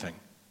do everything.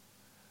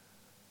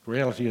 The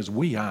reality is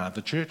we are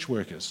the church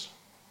workers.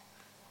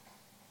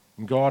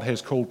 And God has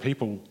called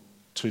people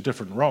to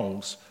different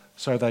roles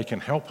so they can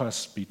help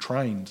us be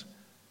trained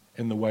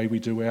in the way we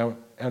do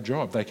our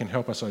job. They can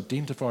help us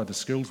identify the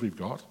skills we've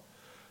got.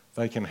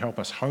 They can help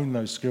us hone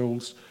those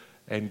skills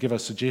and give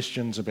us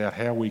suggestions about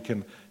how we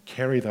can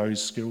carry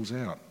those skills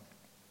out.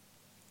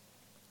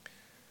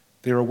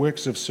 There are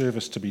works of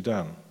service to be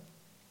done.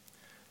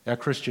 Our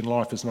Christian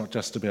life is not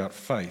just about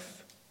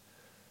faith.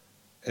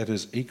 It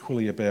is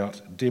equally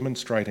about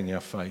demonstrating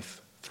our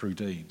faith through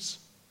deeds.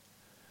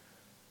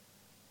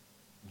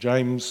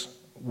 James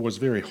was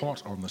very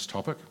hot on this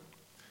topic,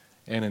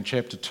 and in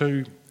chapter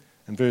 2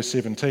 and verse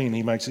 17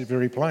 he makes it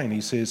very plain.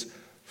 He says,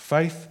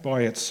 faith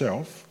by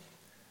itself,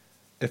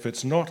 if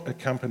it's not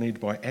accompanied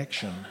by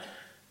action,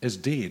 is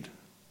dead.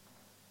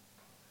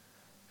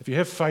 If you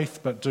have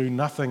faith but do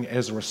nothing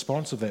as a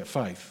response of that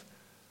faith,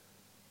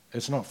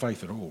 it's not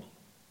faith at all.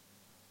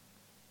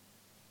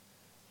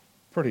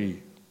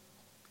 Pretty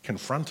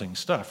confronting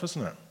stuff,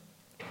 isn't it?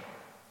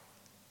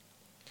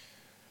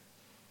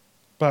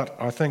 But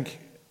I think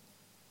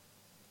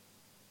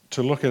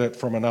to look at it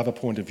from another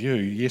point of view,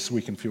 yes,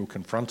 we can feel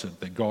confronted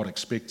that God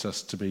expects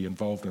us to be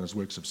involved in his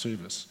works of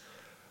service.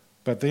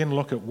 But then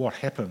look at what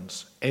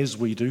happens as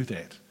we do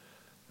that.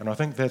 And I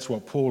think that's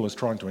what Paul is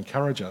trying to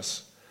encourage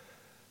us,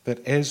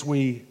 that as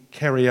we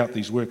carry out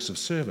these works of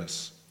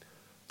service,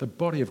 the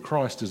body of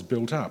Christ is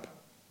built up.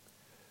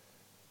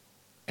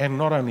 And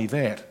not only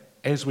that,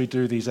 as we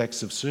do these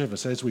acts of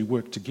service, as we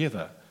work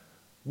together,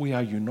 we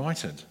are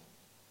united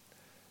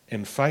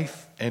in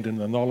faith and in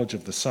the knowledge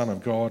of the Son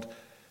of God.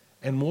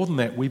 And more than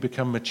that, we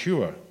become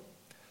mature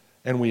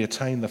and we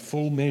attain the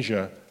full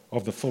measure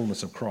of the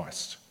fullness of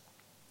Christ.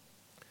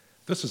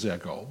 This is our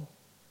goal.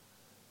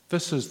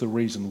 This is the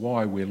reason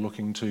why we're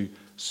looking to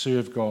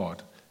serve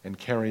God and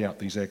carry out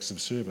these acts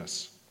of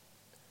service.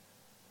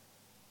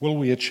 Will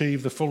we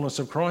achieve the fullness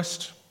of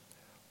Christ?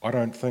 I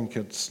don't think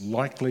it's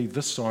likely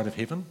this side of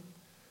heaven.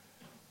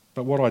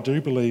 But what I do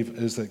believe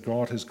is that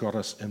God has got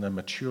us in a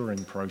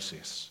maturing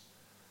process,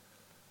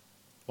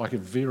 like a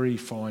very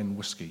fine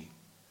whiskey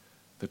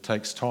that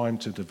takes time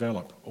to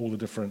develop all the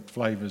different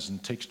flavours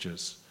and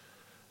textures.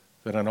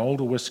 That an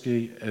older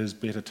whiskey is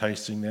better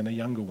tasting than a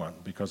younger one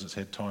because it's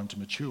had time to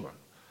mature.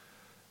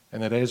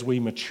 And that as we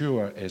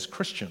mature as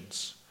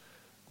Christians,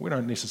 we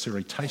don't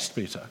necessarily taste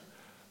better,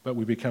 but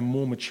we become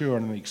more mature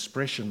in the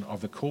expression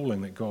of the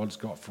calling that God's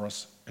got for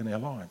us in our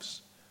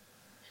lives.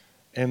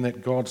 And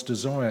that God's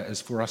desire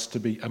is for us to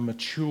be a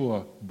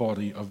mature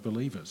body of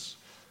believers.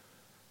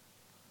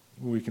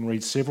 We can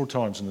read several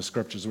times in the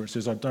scriptures where it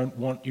says, I don't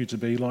want you to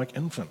be like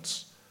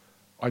infants.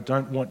 I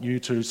don't want you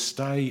to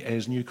stay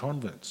as new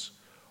converts.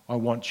 I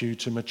want you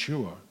to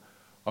mature.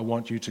 I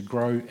want you to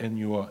grow in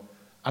your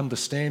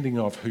understanding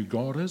of who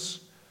God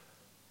is,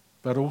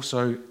 but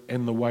also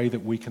in the way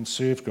that we can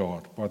serve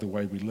God by the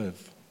way we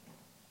live.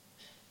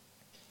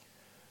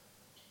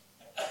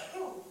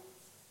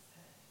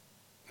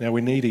 Now,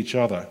 we need each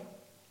other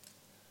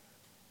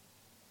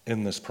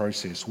in this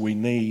process. We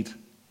need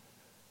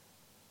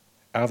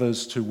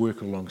others to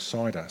work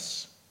alongside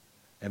us,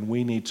 and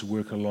we need to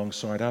work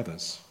alongside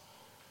others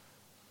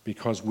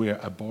because we're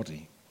a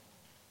body.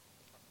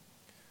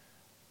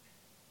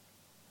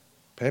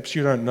 Perhaps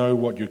you don't know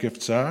what your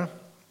gifts are,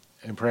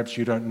 and perhaps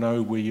you don't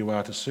know where you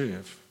are to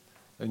serve.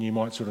 And you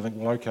might sort of think,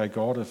 well, okay,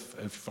 God,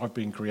 if I've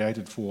been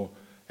created for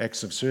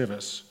acts of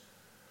service,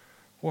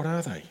 what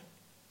are they?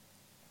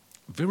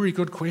 Very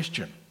good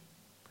question.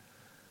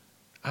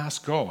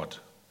 Ask God,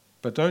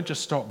 but don't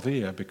just stop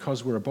there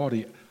because we're a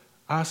body.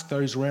 Ask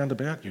those round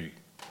about you.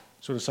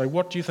 Sort of say,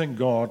 what do you think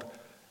God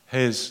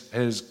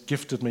has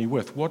gifted me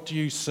with? What do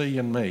you see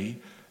in me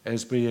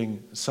as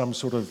being some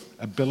sort of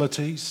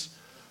abilities,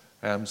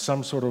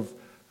 some sort of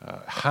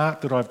heart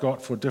that I've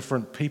got for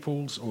different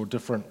peoples or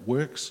different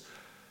works?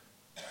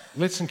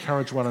 Let's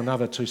encourage one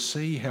another to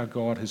see how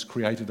God has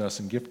created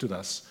us and gifted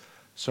us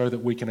so that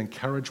we can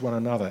encourage one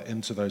another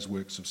into those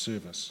works of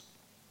service.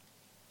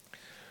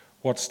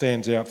 What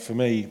stands out for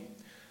me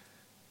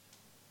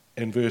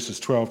in verses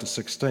 12 to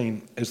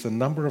 16 is the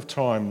number of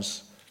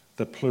times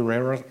the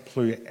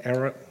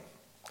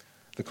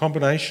The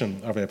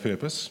combination of our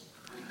purpose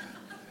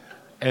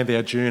and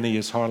our journey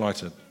is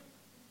highlighted.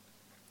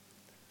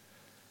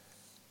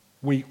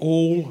 We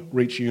all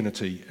reach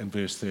unity in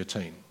verse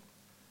 13.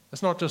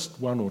 It's not just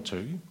one or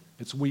two,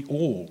 it's we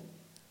all.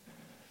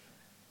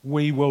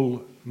 We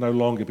will no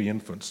longer be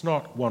infants,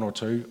 not one or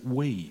two,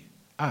 we,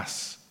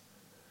 us.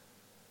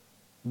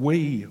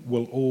 We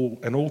will all,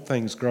 in all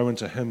things, grow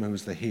into him who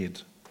is the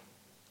head.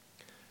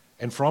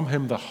 And from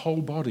him the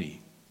whole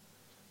body,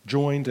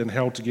 joined and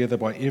held together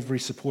by every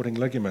supporting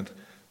ligament,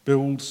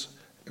 grows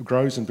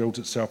and builds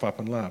itself up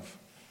in love.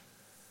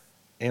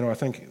 And I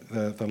think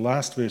the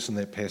last verse in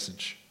that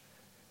passage,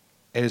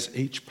 as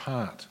each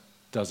part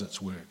does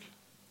its work.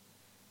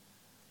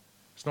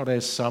 It's not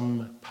as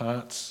some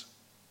parts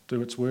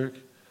do its work,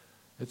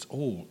 it's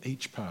all,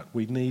 each part.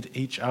 We need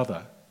each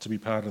other to be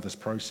part of this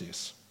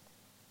process.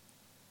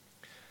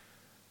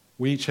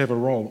 We each have a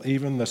role.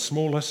 Even the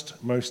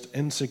smallest, most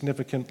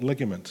insignificant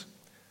ligament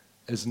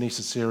is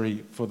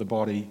necessary for the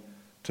body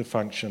to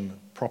function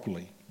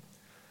properly.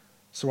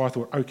 So I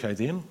thought, okay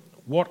then,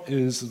 what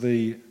is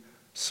the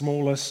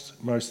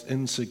smallest, most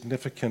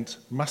insignificant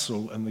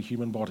muscle in the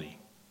human body?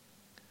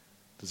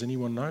 Does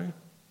anyone know?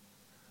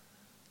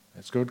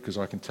 That's good, because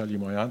I can tell you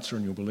my answer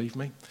and you'll believe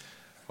me.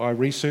 I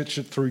researched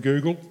it through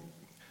Google,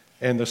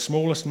 and the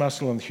smallest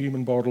muscle in the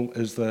human body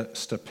is the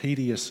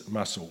stapedius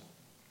muscle.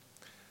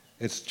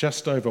 It's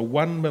just over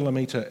 1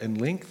 millimetre in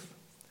length,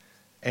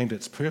 and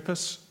its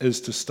purpose is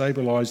to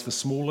stabilise the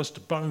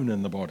smallest bone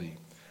in the body,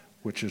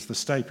 which is the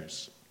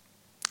stapes.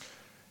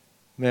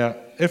 Now,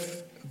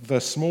 if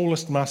the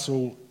smallest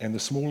muscle and the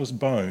smallest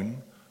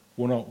bone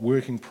were not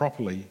working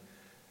properly,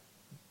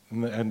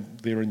 and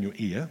they're in your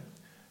ear,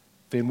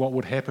 then what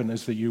would happen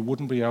is that you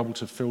wouldn't be able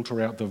to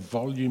filter out the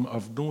volume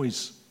of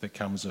noise that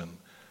comes in.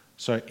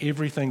 So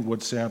everything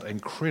would sound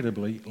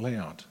incredibly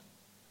loud.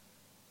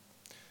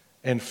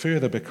 And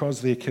further,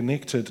 because they're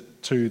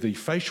connected to the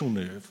facial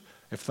nerve,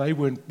 if they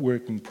weren't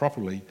working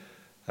properly,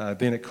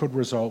 then it could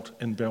result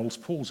in Bell's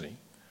palsy,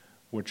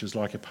 which is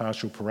like a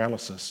partial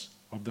paralysis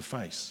of the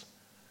face.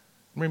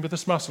 Remember,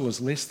 this muscle is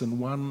less than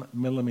 1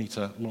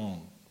 millimetre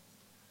long.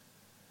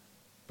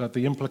 But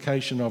the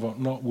implication of it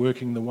not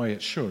working the way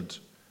it should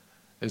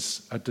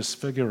is a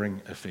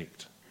disfiguring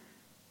effect.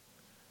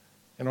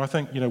 And I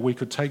think, we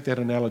could take that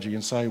analogy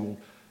and say, well,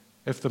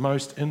 if the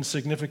most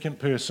insignificant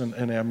person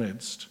in our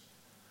midst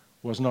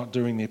was not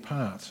doing their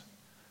part,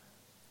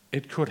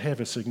 it could have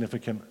a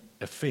significant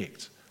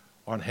effect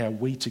on how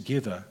we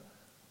together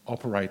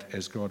operate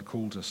as God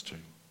called us to.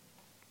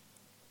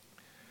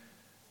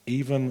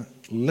 Even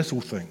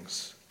little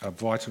things are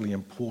vitally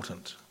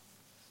important.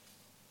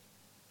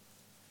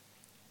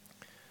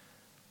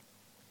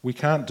 We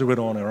can't do it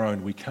on our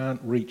own. We can't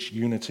reach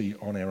unity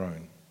on our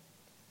own.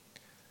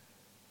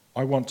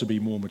 I want to be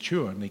more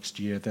mature next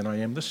year than I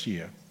am this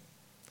year.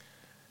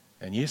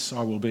 And yes,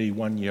 I will be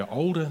 1 year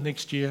older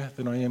next year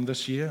than I am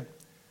this year,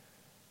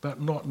 but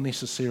not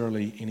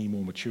necessarily any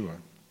more mature.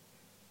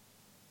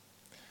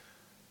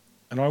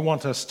 And I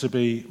want us to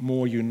be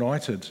more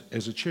united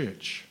as a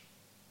church,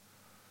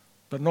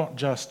 but not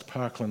just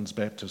Parklands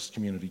Baptist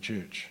Community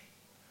Church,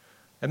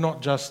 and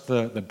not just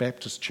the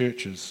Baptist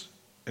churches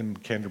in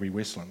Canterbury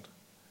Westland,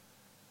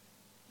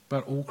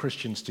 but all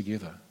Christians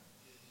together.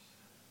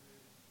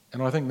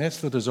 And I think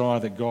that's the desire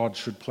that God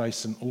should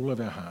place in all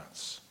of our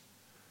hearts.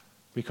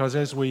 Because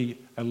as we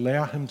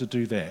allow him to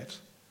do that,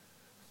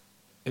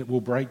 it will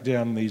break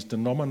down these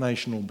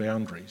denominational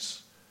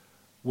boundaries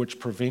which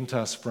prevent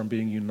us from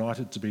being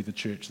united to be the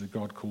church that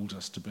God calls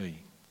us to be.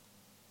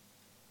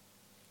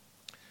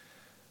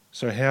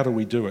 So how do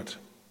we do it?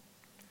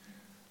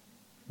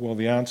 Well,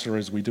 the answer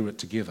is we do it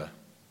together.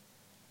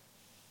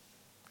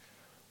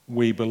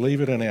 We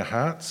believe it in our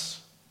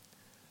hearts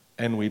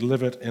and we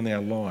live it in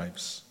our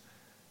lives,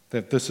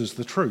 that this is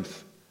the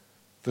truth.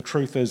 The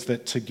truth is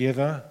that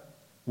together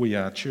we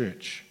are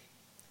church.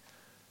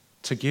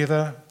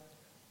 Together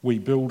we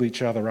build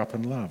each other up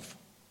in love.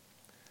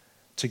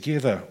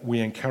 Together we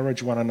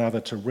encourage one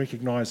another to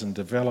recognise and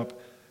develop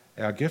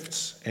our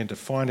gifts and to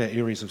find our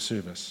areas of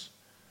service.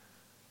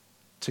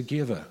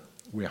 Together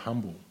we're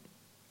humble.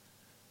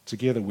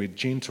 Together we're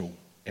gentle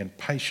and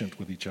patient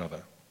with each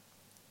other.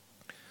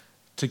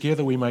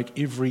 Together we make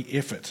every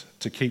effort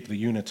to keep the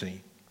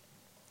unity.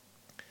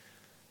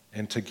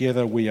 And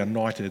together we are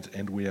united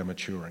and we are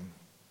maturing.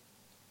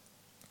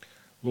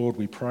 Lord,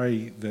 we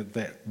pray that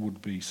that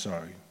would be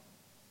so.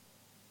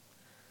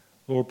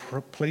 Lord,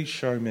 please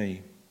show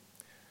me,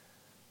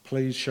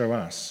 please show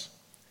us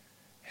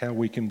how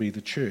we can be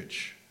the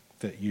church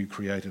that you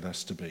created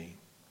us to be.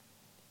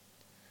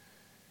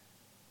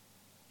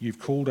 You've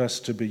called us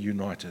to be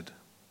united.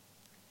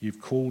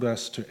 You've called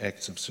us to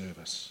acts of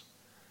service.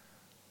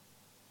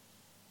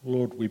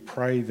 Lord, we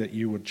pray that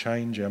you would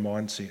change our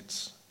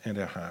mindsets and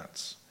our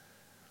hearts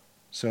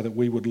so that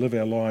we would live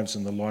our lives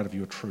in the light of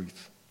your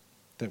truth,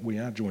 that we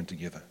are joined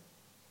together,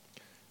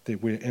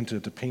 that we're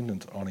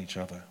interdependent on each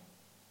other.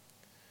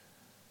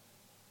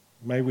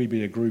 May we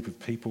be a group of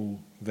people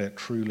that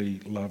truly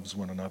loves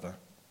one another.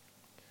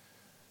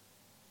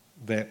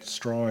 that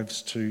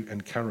strives to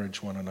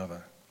encourage one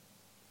another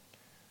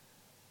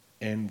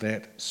and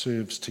that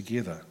serves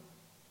together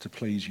to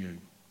please you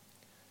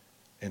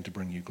and to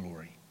bring you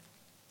glory.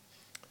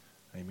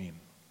 Amen.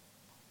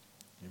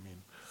 Amen.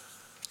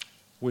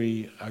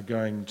 We are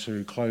going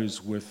to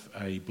close with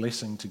a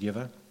blessing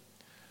together.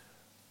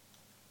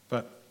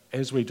 But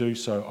as we do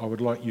so, I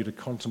would like you to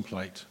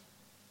contemplate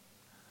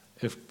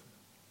if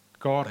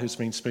God has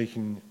been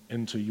speaking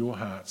into your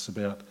hearts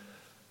about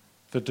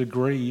the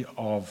degree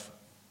of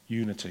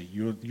unity,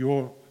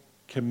 your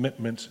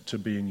commitment to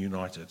being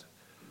united.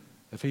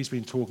 If he's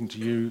been talking to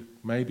you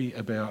maybe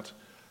about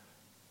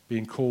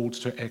being called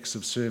to acts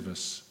of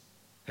service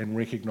and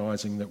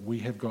recognizing that we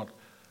have got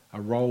a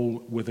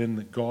role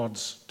within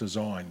God's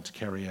design to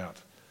carry out.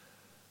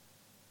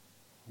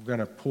 We're going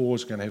to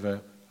pause, going to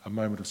have a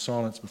moment of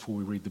silence before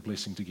we read the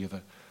blessing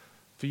together,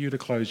 for you to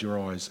close your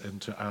eyes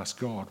and to ask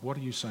God, what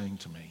are you saying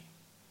to me?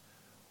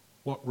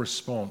 What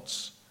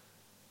response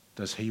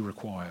does he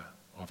require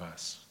of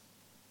us?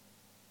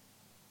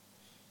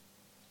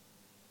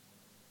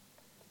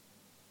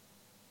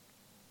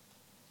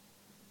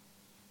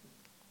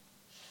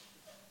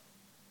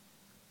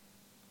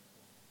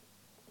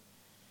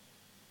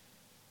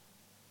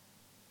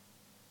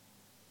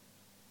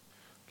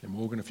 Okay,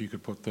 Morgan, if you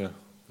could put the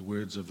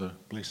words of the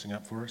blessing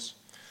up for us.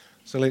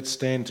 So let's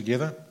stand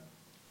together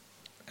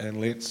and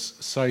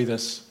let's say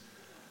this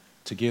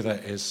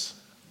together as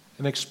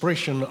an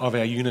expression of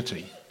our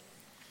unity.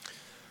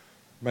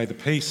 May the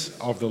peace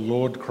of the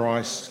Lord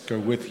Christ go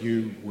with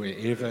you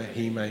wherever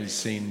he may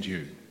send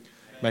you.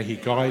 May he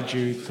guide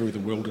you through the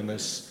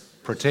wilderness,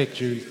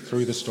 protect you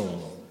through the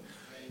storm.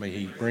 May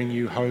he bring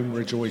you home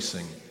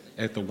rejoicing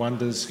at the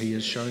wonders he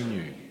has shown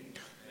you.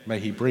 May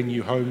he bring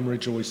you home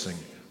rejoicing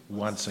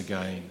once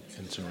again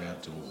into our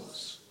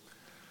doors.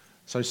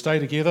 So stay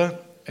together,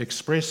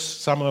 express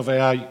some of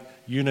our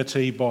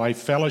unity by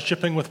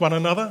fellowshipping with one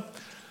another,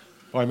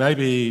 by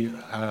maybe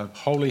a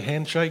holy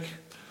handshake,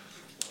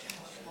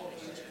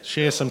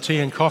 share some tea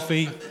and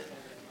coffee.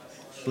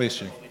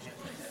 Bless you.